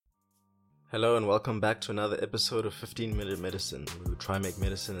Hello and welcome back to another episode of 15 Minute Medicine, where we try and make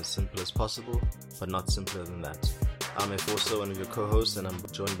medicine as simple as possible, but not simpler than that. I'm Efoso, one of your co-hosts, and I'm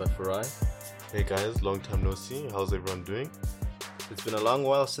joined by Farai. Hey guys, long time no see. How's everyone doing? It's been a long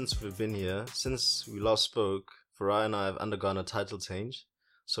while since we've been here. Since we last spoke, Farai and I have undergone a title change,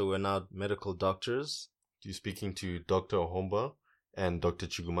 so we're now medical doctors. You're speaking to Dr. Ohomba and Dr.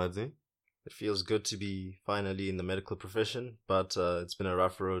 Chigumadze. It feels good to be finally in the medical profession, but it's been a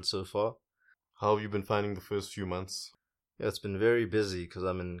rough road so far. How have you been finding the first few months? Yeah, it's been very busy because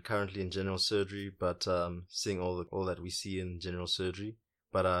I'm currently in general surgery, but seeing all that we see in general surgery,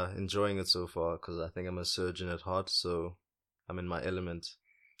 but enjoying it so far because I think I'm a surgeon at heart, so I'm in my element.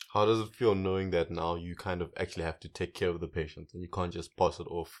 How does it feel knowing that now you kind of actually have to take care of the patient and you can't just pass it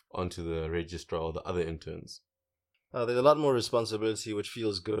off onto the registrar or the other interns? There's a lot more responsibility, which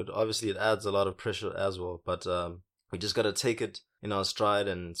feels good. Obviously, it adds a lot of pressure as well, but we just got to take it in our stride,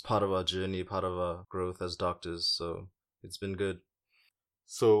 and it's part of our journey, part of our growth as doctors, so it's been good.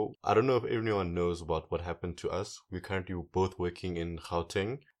 So, I don't know if everyone knows about what happened to us. We're currently both working in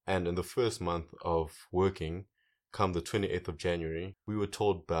Gauteng, and in the first month of working, come the 28th of January, we were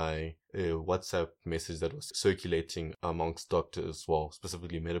told by a WhatsApp message that was circulating amongst doctors, well,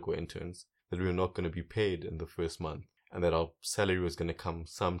 specifically medical interns, that we were not going to be paid in the first month and that our salary was going to come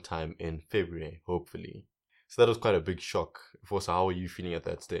sometime in February, hopefully. So that was quite a big shock. So how are you feeling at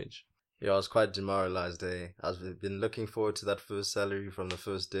that stage? Yeah, I was quite demoralized. I've been looking forward to that first salary from the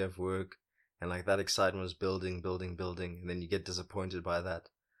first day of work, and like that excitement was building, and then you get disappointed by that.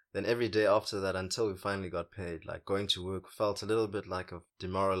 Then every day after that, until we finally got paid, like going to work felt a little bit like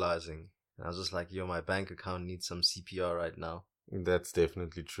demoralizing. And I was just like, my bank account needs some CPR right now. That's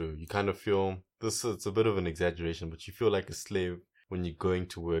definitely true. You kind of feel, it's a bit of an exaggeration, but you feel like a slave when you're going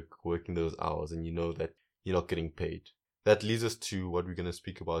to work, working those hours, and you know that you're not getting paid. That leads us to what we're going to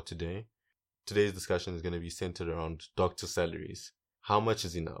speak about today. Today's discussion is going to be centered around doctor salaries. How much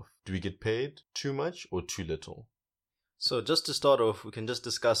is enough? Do we get paid too much or too little? So just to start off, we can just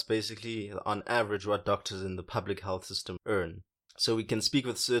discuss basically on average what doctors in the public health system earn. So we can speak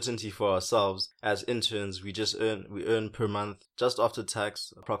with certainty for ourselves. As interns, we earn per month, just after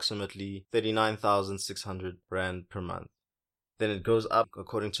tax, approximately 39,600 Rand per month. Then it goes up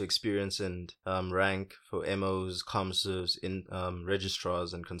according to experience and rank for MOs, commserves,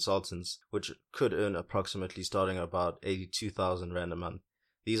 registrars and consultants, which could earn approximately starting at about 82,000 Rand a month.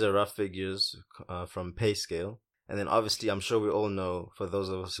 These are rough figures from PayScale. And then obviously, I'm sure we all know, for those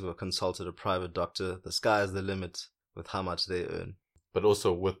of us who have consulted a private doctor, the sky is the limit with how much they earn. But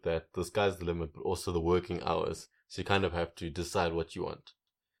also with that, the sky's the limit, but also the working hours. So you kind of have to decide what you want.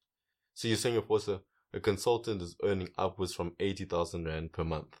 So you're saying, of course, a consultant is earning upwards from 80,000 Rand per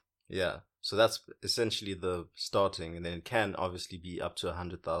month. Yeah. So that's essentially the starting. And then it can obviously be up to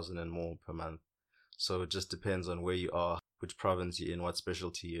 100,000 and more per month. So it just depends on where you are, which province you're in, what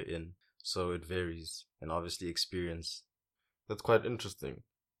specialty you're in. So it varies. And obviously experience. That's quite interesting.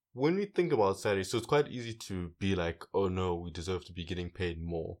 When we think about salary, so it's quite easy to be like, oh no, we deserve to be getting paid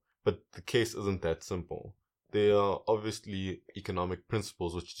more. But the case isn't that simple. There are obviously economic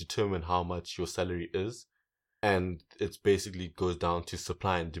principles which determine how much your salary is. And it basically goes down to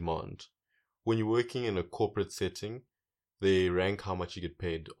supply and demand. When you're working in a corporate setting, they rank how much you get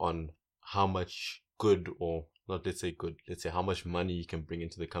paid on how much good, or not let's say good, let's say how much money you can bring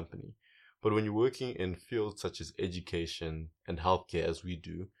into the company. But when you're working in fields such as education and healthcare, as we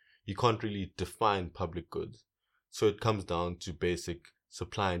do, you can't really define public goods. So it comes down to basic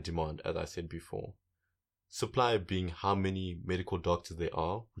supply and demand, as I said before. Supply being how many medical doctors there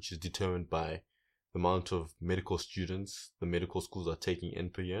are, which is determined by the amount of medical students the medical schools are taking in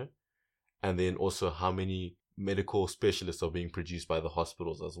per year. And then also how many medical specialists are being produced by the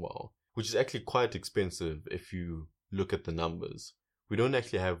hospitals as well, which is actually quite expensive if you look at the numbers. We don't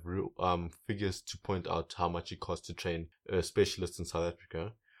actually have real figures to point out how much it costs to train a specialist in South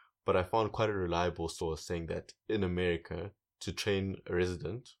Africa, but I found quite a reliable source saying that in America, to train a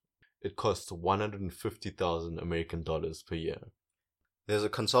resident, it costs 150,000 American dollars per year. There's a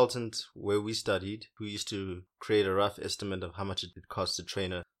consultant where we studied who used to create a rough estimate of how much it costs to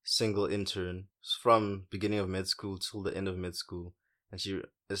train a single intern from beginning of med school till the end of med school, and she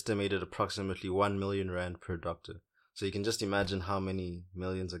estimated approximately 1 million Rand per doctor. So you can just imagine how many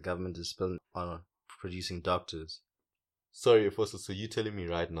millions the government is spending on producing doctors. Sorry, Efoso, so you're telling me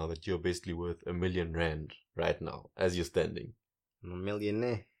right now that you're basically worth 1 million Rand right now, as you're standing? I'm a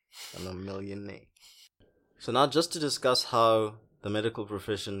millionaire. So now just to discuss how the medical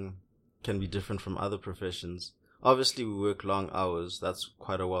profession can be different from other professions. Obviously we work long hours, that's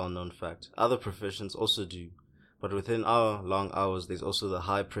quite a well-known fact. Other professions also do. But within our long hours, there's also the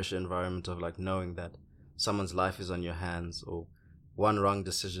high pressure environment of like knowing that someone's life is on your hands, or one wrong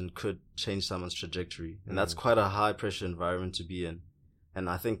decision could change someone's trajectory. And that's quite a high pressure environment to be in. And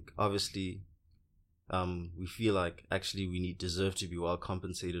I think obviously, we feel like actually we deserve to be well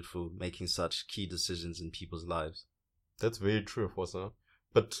compensated for making such key decisions in people's lives. That's very true, Fosa.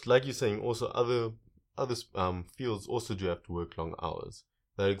 But like you're saying, also other fields also do have to work long hours.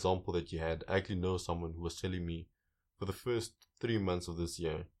 That example that you had, I actually know someone who was telling me for the first 3 months of this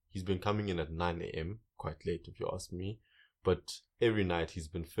year, he's been coming in at 9 a.m., quite late if you ask me, but every night he's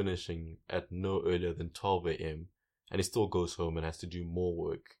been finishing at no earlier than 12 a.m., and he still goes home and has to do more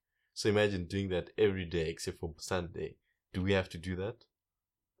work. So imagine doing that every day except for Sunday. Do we have to do that?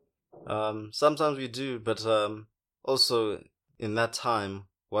 Sometimes we do, but also in that time,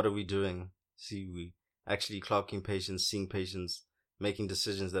 what are we doing? See, we actually clocking patients, seeing patients, making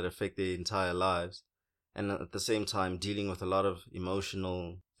decisions that affect their entire lives, and at the same time dealing with a lot of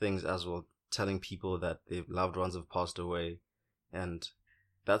emotional things as well, telling people that their loved ones have passed away, and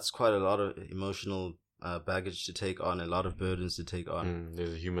that's quite a lot of emotional baggage to take on, a lot of burdens to take on.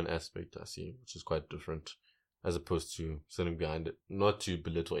 There's a human aspect, I see, which is quite different, as opposed to sitting behind it, not to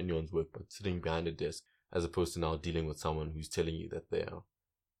belittle anyone's work, but sitting behind a desk, as opposed to now dealing with someone who's telling you that they are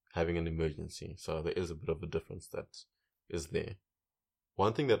having an emergency. So there is a bit of a difference that is there.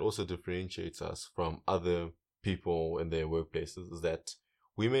 One thing that also differentiates us from other people in their workplaces is that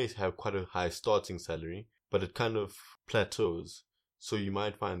we may have quite a high starting salary, but it kind of plateaus. So you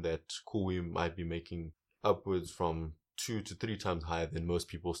might find that we might be making upwards from 2 to 3 times higher than most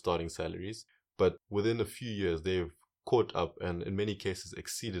people's starting salaries. But within a few years, they've caught up and in many cases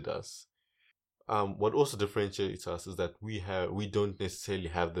exceeded us. What also differentiates us is that we don't necessarily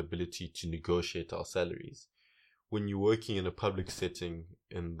have the ability to negotiate our salaries. When you're working in a public setting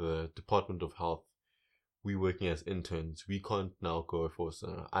in the Department of Health, we working as interns, we can't now go for,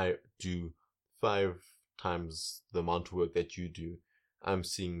 I do 5 times the amount of work that you do. I'm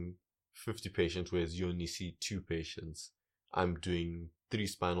seeing 50 patients, whereas you only see 2 patients. I'm doing 3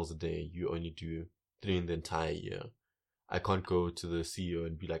 spinals a day. You only do 3 in the entire year. I can't go to the CEO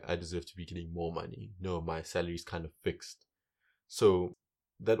and be like, I deserve to be getting more money. No, my salary is kind of fixed. So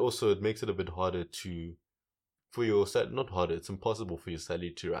that also, it makes it a bit harder not harder, it's impossible for your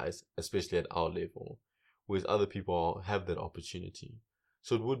salary to rise, especially at our level, whereas other people have that opportunity.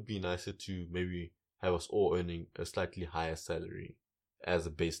 So it would be nicer to maybe have us all earning a slightly higher salary as a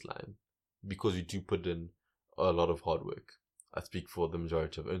baseline, because we do put in a lot of hard work. I speak for the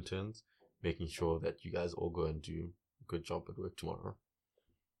majority of interns, making sure that you guys all go and do a good job at work tomorrow.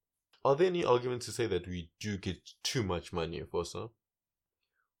 Are there any arguments to say that we do get too much money, Fosa?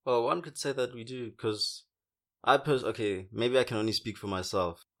 Well, one could say that we do, because maybe I can only speak for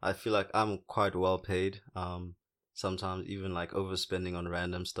myself. I feel like I'm quite well paid. Sometimes even like overspending on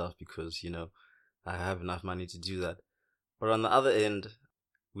random stuff because, I have enough money to do that. But on the other end,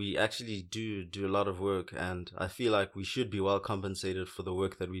 we actually do a lot of work, and I feel like we should be well compensated for the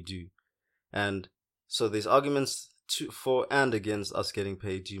work that we do. And so there's arguments for and against us getting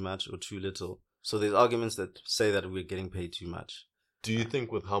paid too much or too little. So there's arguments that say that we're getting paid too much. Do you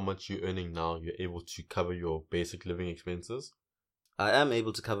think with how much you're earning now, you're able to cover your basic living expenses? I am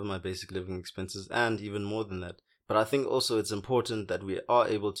able to cover my basic living expenses and even more than that. But I think also it's important that we are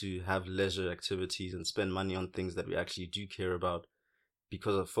able to have leisure activities and spend money on things that we actually do care about.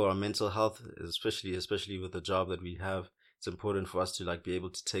 Because for our mental health, especially with the job that we have, it's important for us to be able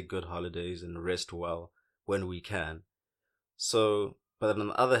to take good holidays and rest well when we can. So, but on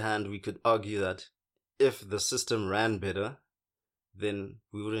the other hand, we could argue that if the system ran better, then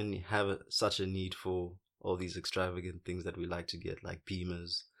we wouldn't have such a need for all these extravagant things that we like to get, like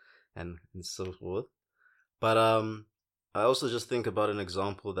Beamers and so forth. But I also just think about an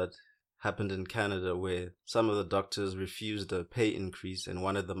example that happened in Canada where some of the doctors refused a pay increase and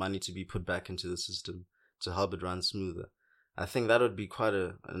wanted the money to be put back into the system to help it run smoother. I think that would be quite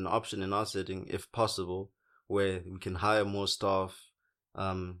an option in our setting, if possible, where we can hire more staff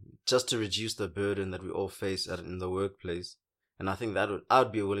just to reduce the burden that we all face in the workplace. And I think I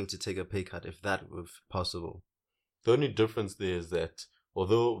would be willing to take a pay cut if that were possible. The only difference there is that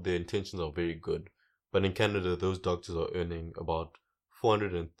although their intentions are very good, but in Canada, those doctors are earning about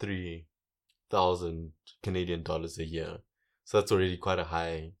 403,000 Canadian dollars a year. So that's already quite a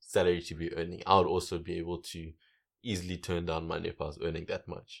high salary to be earning. I would also be able to easily turn down money if I was earning that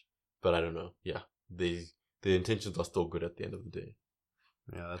much. But I don't know. Yeah, the intentions are still good at the end of the day.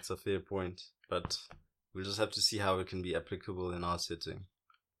 Yeah, that's a fair point. But we'll just have to see how it can be applicable in our setting.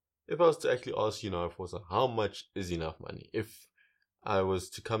 If I was to actually ask you now, Fosa, how much is enough money? If I was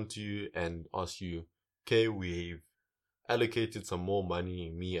to come to you and ask you, okay, we've allocated some more money,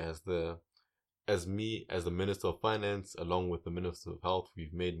 me as the Minister of Finance, along with the Minister of Health,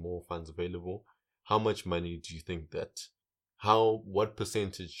 we've made more funds available. How much money do you think what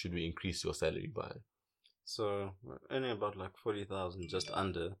percentage should we increase your salary by? So only about like 40,000, just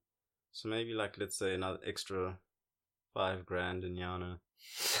under. So maybe like, let's say another extra 5,000 in Yana.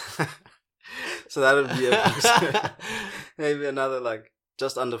 So that would be maybe another like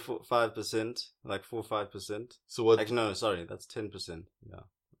just under 5%, like 4-5%. So what? Like, no, sorry, that's 10%. Yeah,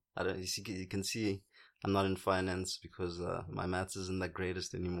 I don't. You can see I'm not in finance because my maths isn't that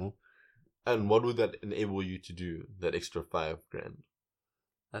greatest anymore. And what would that enable you to do? That extra 5,000?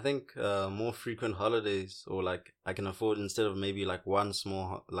 I think more frequent holidays, or like I can afford, instead of maybe like one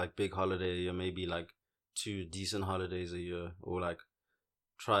small like big holiday a year, maybe like 2 decent holidays a year, or like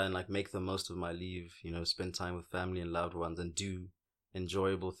try and like make the most of my leave, spend time with family and loved ones and do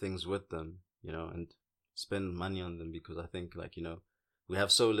enjoyable things with them, and spend money on them, because I think like, we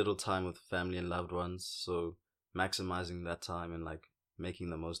have so little time with family and loved ones, so maximizing that time and like making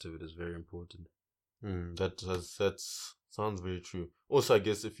the most of it is very important. That sounds very true. Also, I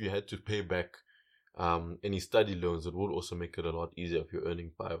guess if you had to pay back any study loans, it would also make it a lot easier if you're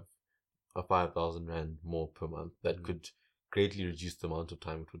earning 5,000 rand more per month. That could greatly reduce the amount of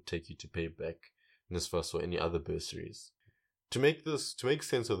time it would take you to pay back NSFAS or any other bursaries. To make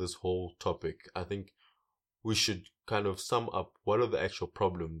sense of this whole topic, I think we should kind of sum up what are the actual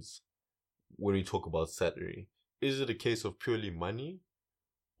problems when we talk about salary. Is it a case of purely money,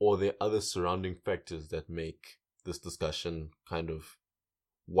 or are there other surrounding factors that make this discussion kind of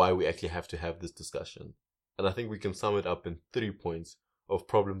why we actually have to have this discussion? And I think we can sum it up in 3 points of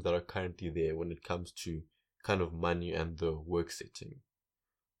problems that are currently there when it comes to kind of money and the work setting.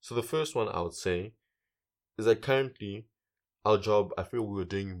 So the first one I would say is that currently our job, I feel we were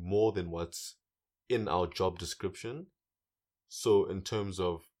doing more than what's in our job description. So in terms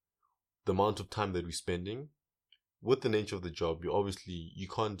of the amount of time that we're spending, with the nature of the job, you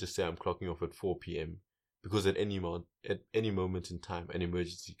can't just say I'm clocking off at 4 p.m. because at any moment in time, an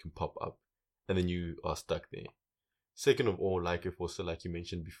emergency can pop up and then you are stuck there. Second of all, like you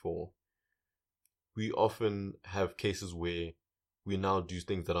mentioned before, we often have cases where we now do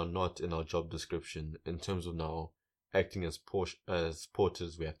things that are not in our job description. In terms of now acting as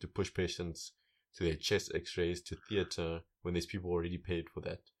porters, we have to push patients to their chest x-rays, to theatre, when there's people already paid for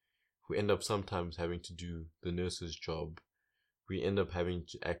that. We end up sometimes having to do the nurse's job. We end up having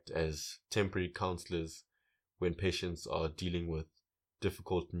to act as temporary counselors when patients are dealing with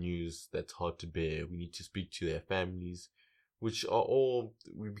difficult news that's hard to bear. We need to speak to their families, which are all,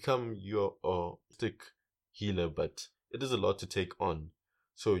 we become your stick healer, but it is a lot to take on.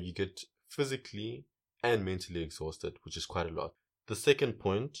 So you get physically and mentally exhausted, which is quite a lot. The second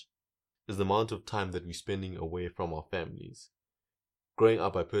point is the amount of time that we're spending away from our families. Growing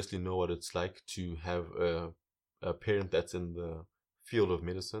up, I personally know what it's like to have a parent that's in the field of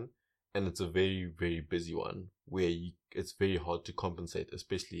medicine, and it's a very, very busy one where it's very hard to compensate,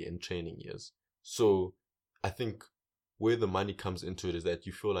 especially in training years. So I think where the money comes into it is that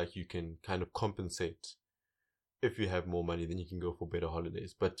you feel like you can kind of compensate. If you have more money, then you can go for better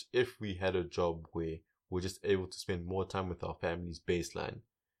holidays. But if we had a job where we're just able to spend more time with our families baseline,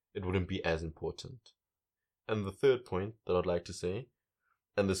 it wouldn't be as important. And the third point that I'd like to say,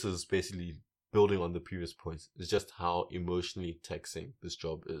 and this is basically building on the previous points, is just how emotionally taxing this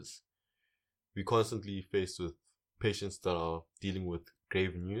job is. We constantly faced with patients that are dealing with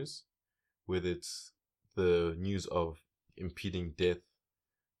grave news, whether it's the news of impending death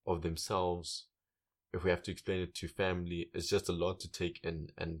of themselves. If we have to explain it to family, it's just a lot to take in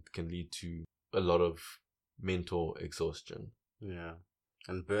and can lead to a lot of mental exhaustion. Yeah.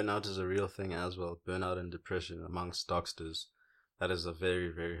 And burnout is a real thing as well. Burnout and depression amongst doctors. That is a very,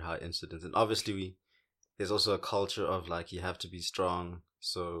 very high incidence. And obviously there's also a culture of like, you have to be strong.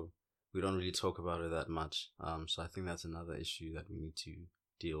 So we don't really talk about it that much. So I think that's another issue that we need to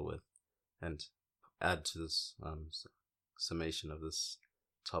deal with and add to this summation of this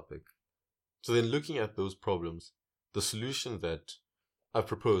topic. So then, looking at those problems, the solutions that I've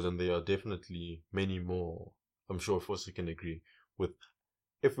proposed, and there are definitely many more, I'm sure of course you can agree with,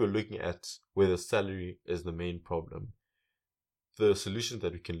 if we're looking at whether salary is the main problem, the solution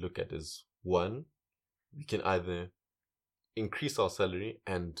that we can look at is, one, we can either increase our salary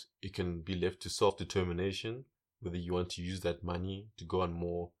and it can be left to self-determination, whether you want to use that money to go on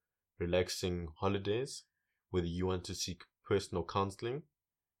more relaxing holidays, whether you want to seek personal counseling,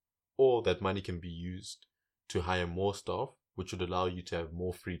 or that money can be used to hire more staff, which would allow you to have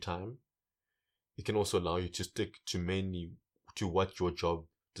more free time. It can also allow you to stick to mainly to what your job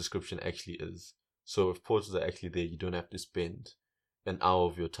description actually is. So if porters are actually there, you don't have to spend an hour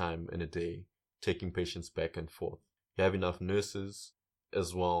of your time in a day taking patients back and forth. You have enough nurses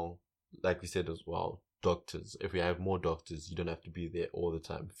as well, like we said as well, doctors. If we have more doctors, you don't have to be there all the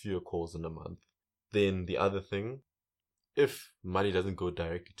time, fewer calls in a month. Then the other thing, if money doesn't go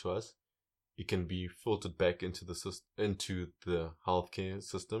directly to us, it can be filtered back into the healthcare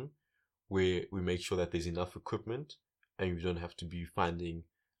system, where we make sure that there's enough equipment and we don't have to be finding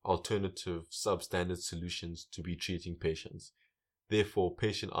alternative substandard solutions to be treating patients. Therefore,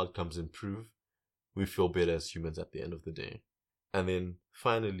 patient outcomes improve. We feel better as humans at the end of the day. And then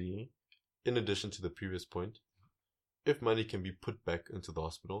finally, in addition to the previous point, if money can be put back into the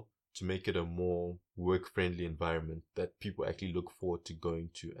hospital to make it a more work-friendly environment that people actually look forward to going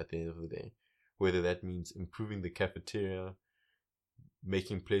to at the end of the day, whether that means improving the cafeteria,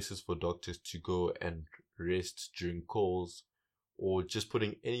 making places for doctors to go and rest during calls, or just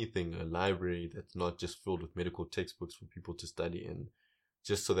putting anything, a library that's not just filled with medical textbooks for people to study in,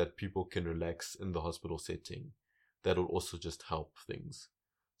 just so that people can relax in the hospital setting. That will also just help things.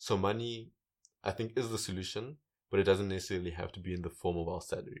 So money, I think, is the solution, but it doesn't necessarily have to be in the form of our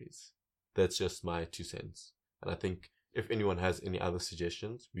salaries. That's just my 2 cents. And I think if anyone has any other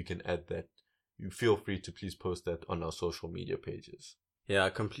suggestions, we can add that. You feel free to please post that on our social media pages. Yeah, I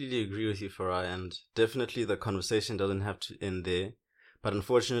completely agree with you, Farai, and definitely the conversation doesn't have to end there. But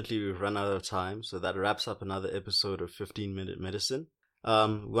unfortunately, we've run out of time, so that wraps up another episode of 15-Minute Medicine. We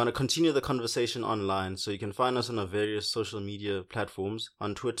want to continue the conversation online, so you can find us on our various social media platforms.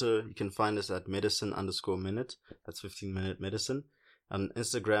 On Twitter, you can find us at medicine_minute, that's 15-Minute Medicine. On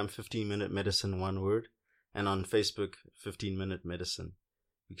Instagram, 15-Minute Medicine, one word. And on Facebook, 15-Minute Medicine.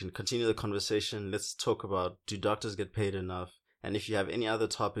 We can continue the conversation. Let's talk about, do doctors get paid enough? And if you have any other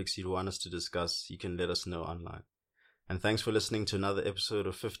topics you'd want us to discuss, you can let us know online. And thanks for listening to another episode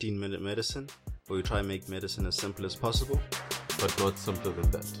of 15-Minute Medicine, where we try and make medicine as simple as possible, but not simpler than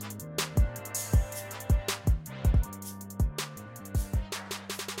that.